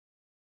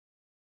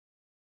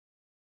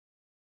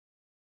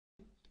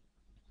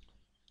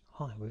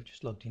Hi, we've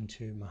just logged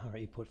into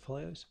Mahara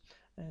ePortfolios,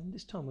 and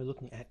this time we're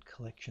looking at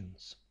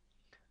collections.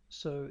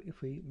 So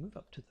if we move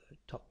up to the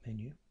top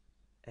menu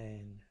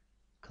and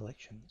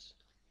collections,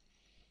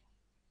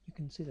 you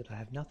can see that I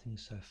have nothing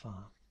so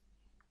far.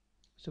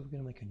 So we're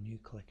going to make a new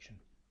collection.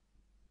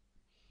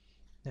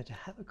 Now, to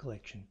have a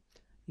collection,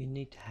 you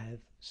need to have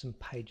some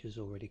pages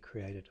already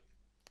created.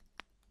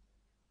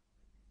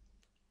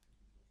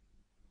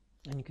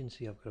 And you can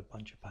see I've got a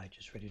bunch of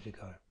pages ready to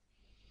go.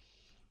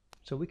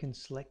 So we can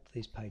select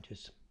these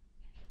pages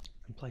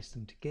and place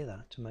them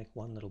together to make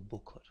one little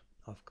booklet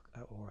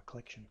or a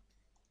collection.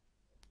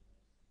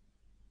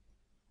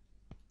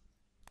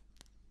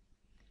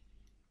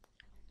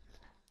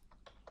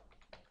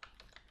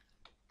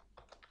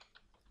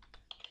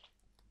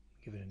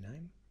 Give it a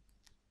name.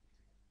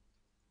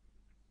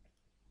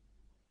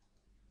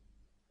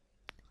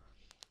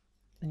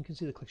 And you can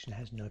see the collection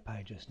has no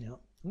pages. Now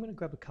I'm going to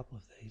grab a couple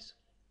of these.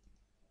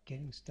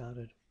 Getting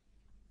started,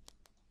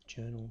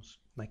 journals,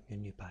 making a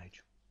new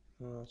page.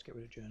 Let's get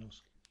rid of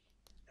journals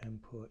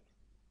and put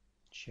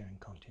sharing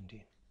content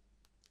in.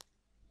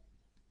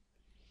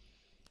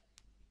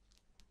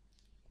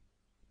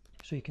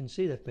 So you can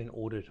see they've been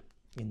ordered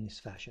in this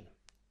fashion,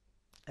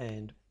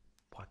 and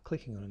by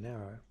clicking on an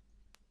arrow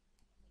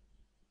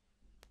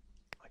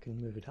I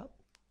can move it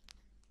up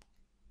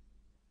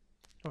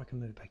or I can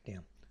move it back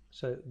down.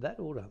 So that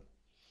order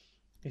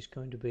is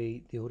going to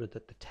be the order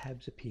that the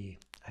tabs appear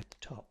at the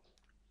top.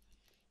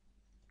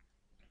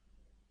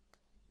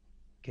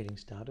 Getting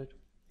started,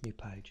 new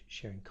page,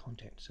 sharing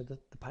content. So the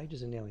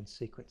pages are now in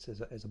sequence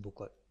as a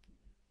booklet.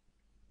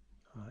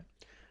 All right.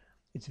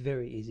 It's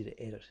very easy to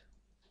edit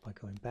by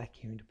going back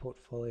here into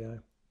Portfolio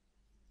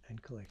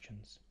and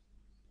Collections.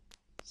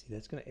 See,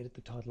 that's going to edit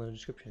the title and the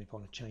description if I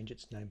want to change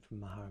its name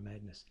from Mahara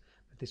Madness.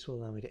 But this will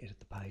allow me to edit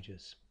the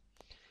pages.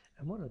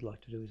 And what I'd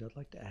like to do is I'd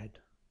like to add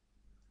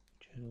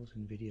journals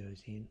and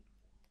videos in.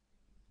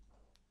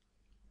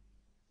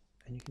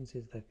 And you can see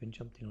that they've been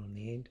jumped in on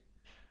the end.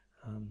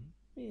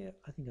 Yeah,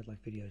 I think I'd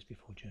like videos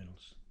before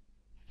journals.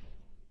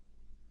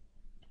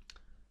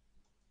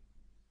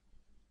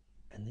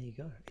 And there you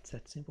go, it's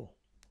that simple.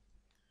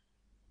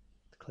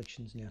 The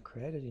collection's now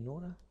created in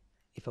order.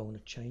 If I want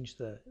to change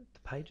the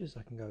pages,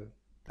 I can go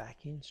back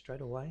in straight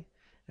away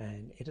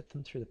and edit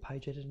them through the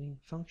page editing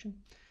function.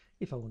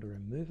 If I want to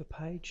remove a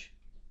page,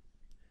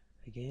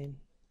 again,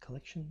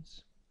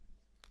 collections,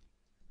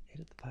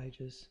 edit the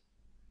pages,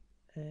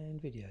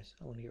 and videos.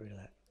 I want to get rid of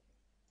that.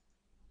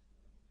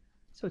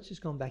 So it's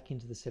just gone back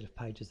into the set of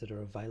pages that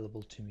are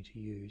available to me to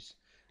use.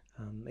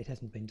 It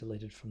hasn't been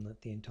deleted from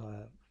the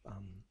entire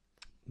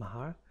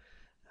Mahara,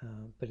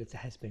 but it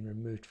has been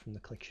removed from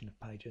the collection of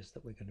pages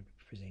that we're going to be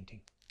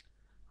presenting.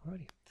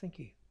 Alrighty, thank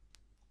you.